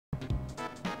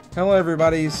Hello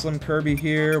everybody, SlimKirby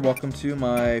here. Welcome to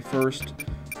my first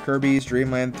Kirby's Dream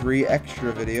Land 3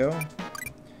 extra video.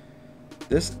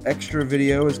 This extra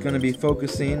video is going to be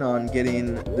focusing on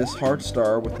getting this heart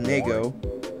star with Nago.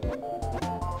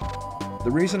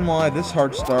 The reason why this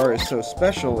heart star is so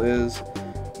special is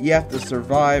you have to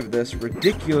survive this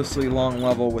ridiculously long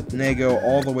level with Nago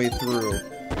all the way through.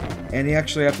 And you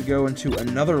actually have to go into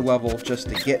another level just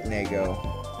to get Nago.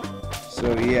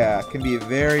 So yeah, it can be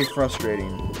very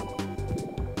frustrating.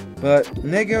 But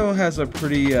Nago has a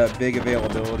pretty big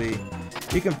availability.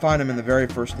 You can find him in the very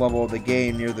first level of the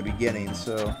game near the beginning,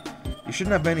 so you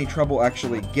shouldn't have any trouble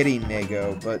actually getting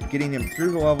Nago, but getting him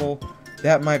through the level,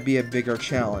 that might be a bigger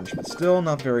challenge, but still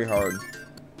not very hard.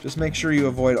 Just make sure you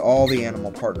avoid all the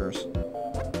animal partners.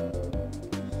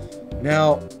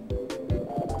 Now,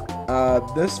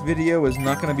 this video is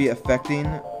not going to be affecting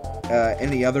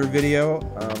any other video.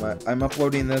 I'm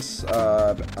uploading this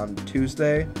on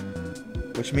Tuesday,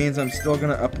 which means I'm still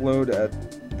going to upload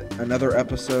another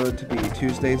episode to be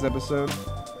Tuesday's episode.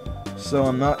 So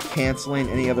I'm not canceling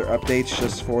any other updates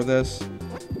just for this.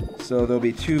 So there'll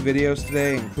be 2 videos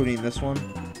today, including this one.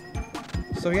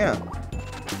 So yeah.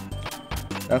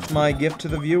 That's my gift to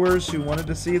the viewers who wanted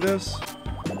to see this.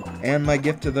 And my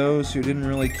gift to those who didn't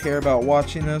really care about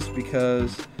watching this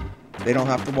because they don't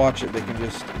have to watch it. They can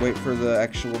just wait for the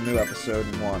actual new episode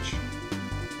and watch.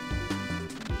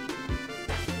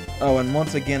 Oh, and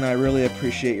once again, I really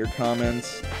appreciate your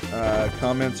comments.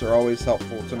 Comments are always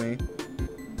helpful to me.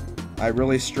 I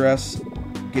really stress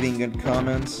getting good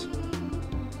comments,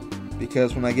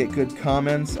 because when I get good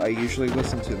comments, I usually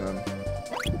listen to them.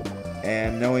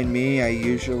 And knowing me, I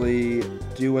usually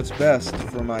do what's best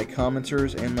for my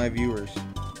commenters and my viewers.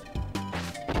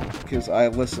 Because I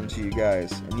listen to you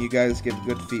guys, and you guys give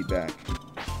good feedback.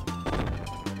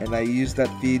 And I use that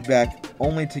feedback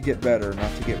only to get better,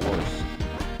 not to get worse.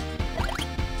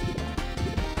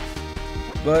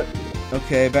 But,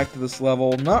 okay, back to this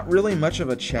level. Not really much of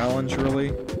a challenge, really.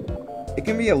 It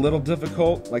can be a little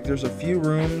difficult. Like, there's a few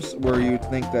rooms where you'd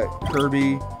think that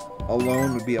Kirby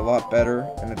alone would be a lot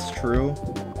better, and it's true.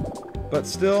 But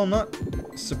still, not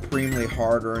supremely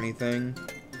hard or anything.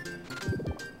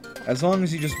 As long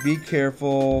as you just be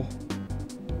careful,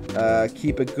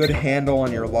 keep a good handle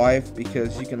on your life,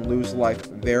 because you can lose life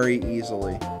very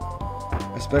easily.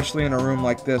 Especially in a room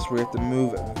like this, where you have to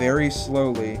move very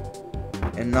slowly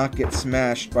and not get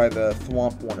smashed by the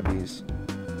thwomp wannabes.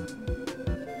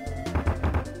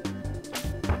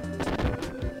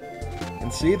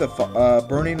 And see, the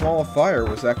burning wall of fire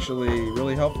was actually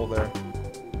really helpful there.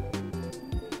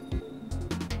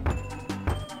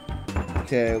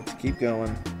 Okay, let's keep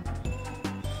going.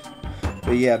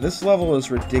 But yeah, this level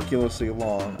is ridiculously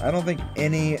long. I don't think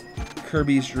any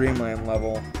Kirby's Dream Land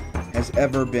level has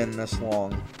ever been this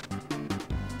long.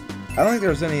 I don't think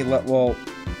there's any well,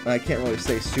 I can't really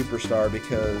say Superstar,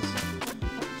 because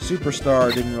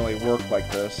Superstar didn't really work like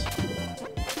this.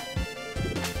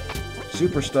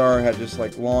 Superstar had just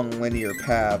like long linear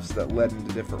paths that led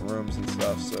into different rooms and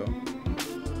stuff, so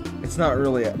it's not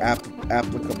really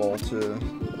applicable to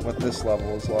what this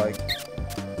level is like.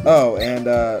 Oh, and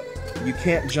you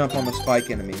can't jump on the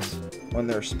spike enemies when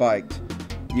they're spiked.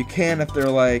 You can if they're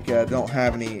like don't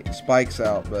have any spikes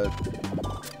out, but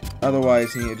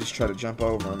otherwise, you need to just try to jump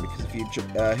over them, because if you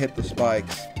hit the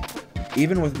spikes,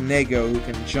 even with Nago, who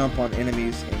can jump on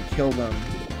enemies and kill them,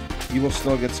 you will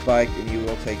still get spiked and you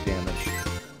will take damage.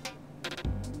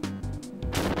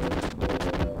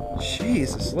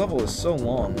 Jeez, this level is so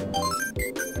long.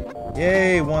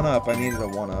 Yay, 1-up. I needed a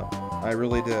 1-up. I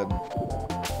really did.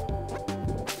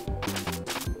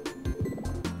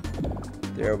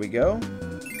 There we go.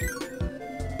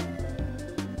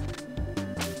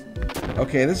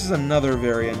 Okay, this is another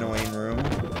very annoying room.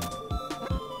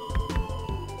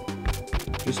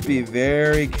 Just be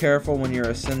very careful when you're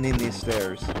ascending these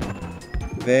stairs.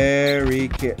 Very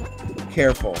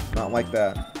careful. Not like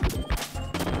that.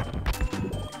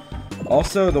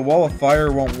 Also, the wall of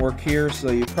fire won't work here,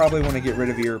 so you probably want to get rid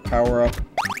of your power-up.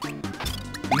 You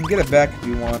can get it back if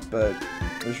you want, but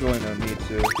there's really no need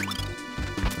to.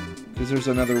 Because there's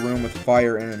another room with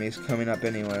fire enemies coming up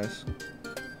anyways.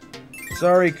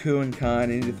 Sorry, Ku and Kai, I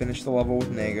need to finish the level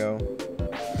with Nago.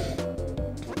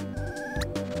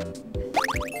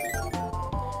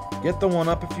 Get the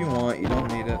 1-up if you want, you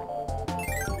don't need it.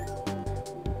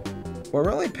 What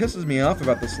really pisses me off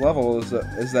about this level is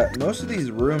that most of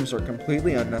these rooms are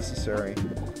completely unnecessary.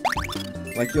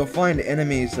 Like, you'll find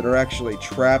enemies that are actually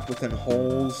trapped within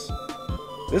holes.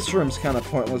 This room's kind of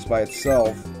pointless by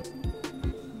itself.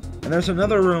 And there's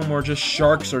another room where just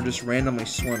sharks are just randomly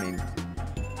swimming,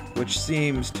 which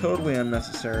seems totally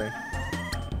unnecessary.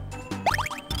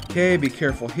 Okay, be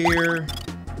careful here.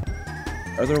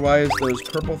 Otherwise, those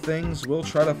purple things will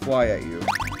try to fly at you.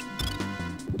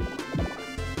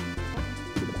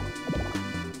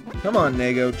 Come on,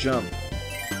 Nago, jump.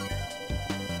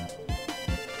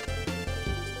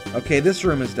 Okay, this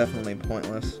room is definitely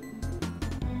pointless.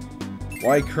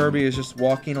 Why Kirby is just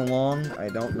walking along, I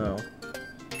don't know.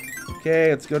 Okay,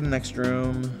 let's go to the next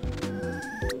room.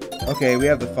 Okay, we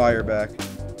have the fire back.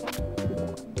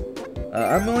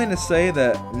 I'm willing to say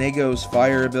that Nago's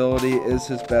fire ability is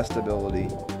his best ability.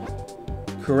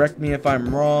 Correct me if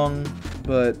I'm wrong,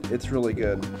 but it's really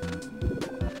good.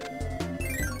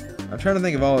 I'm trying to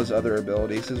think of all his other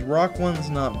abilities. His rock one's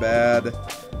not bad.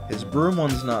 His broom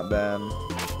one's not bad.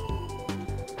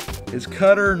 His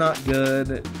cutter, not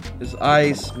good. His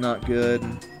ice, not good.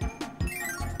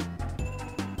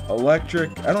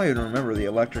 Electric, I don't even remember the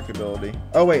electric ability.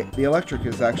 Oh wait, the electric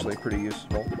is actually pretty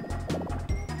useful.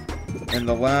 And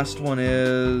the last one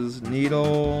is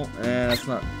needle, and it's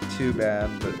not too bad,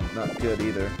 but not good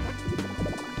either.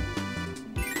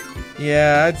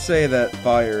 Yeah, I'd say that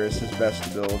fire is his best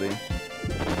ability.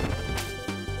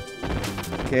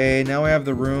 Okay, now we have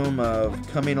the room of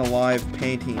coming alive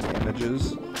painting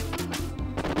images.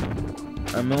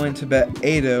 I'm willing to bet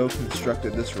Ado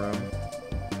constructed this room.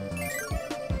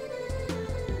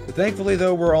 But thankfully,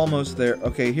 though, we're almost there.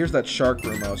 Okay, here's that shark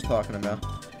room I was talking about.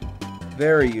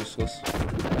 Very useless.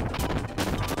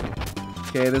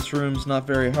 Okay, this room's not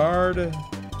very hard.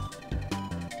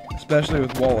 Especially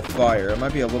with Wall of Fire. It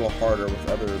might be a little harder with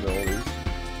other abilities.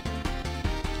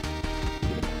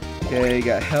 Okay, we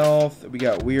got health. We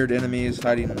got weird enemies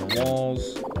hiding in the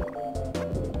walls.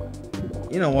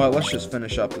 You know what? Let's just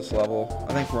finish up this level.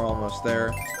 I think we're almost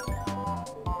there.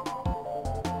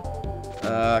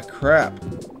 Crap.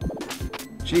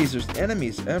 Jeez, there's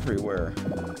enemies everywhere.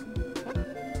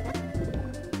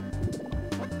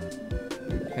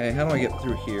 Okay, how do I get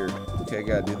through here? Okay, I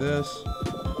gotta do this.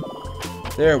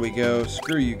 There we go.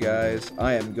 Screw you guys.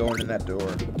 I am going in that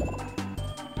door.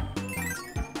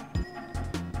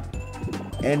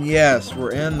 And yes,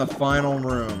 we're in the final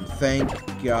room. Thank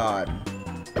God.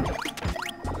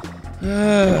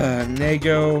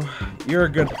 Nago, you're a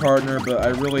good partner, but I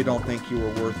really don't think you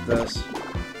were worth this.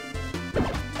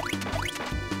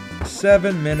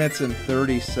 7 minutes and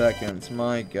 30 seconds.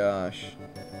 My gosh.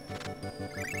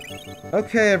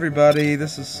 Okay, everybody,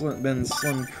 this has been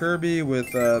SlimKirby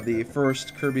with the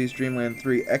first Kirby's Dream Land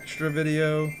 3 extra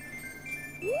video.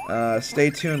 Stay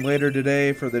tuned later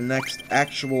today for the next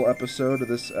actual episode of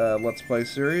this Let's Play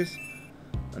series.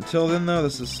 Until then, though,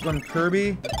 this is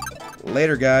SlimKirby.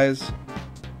 Later, guys.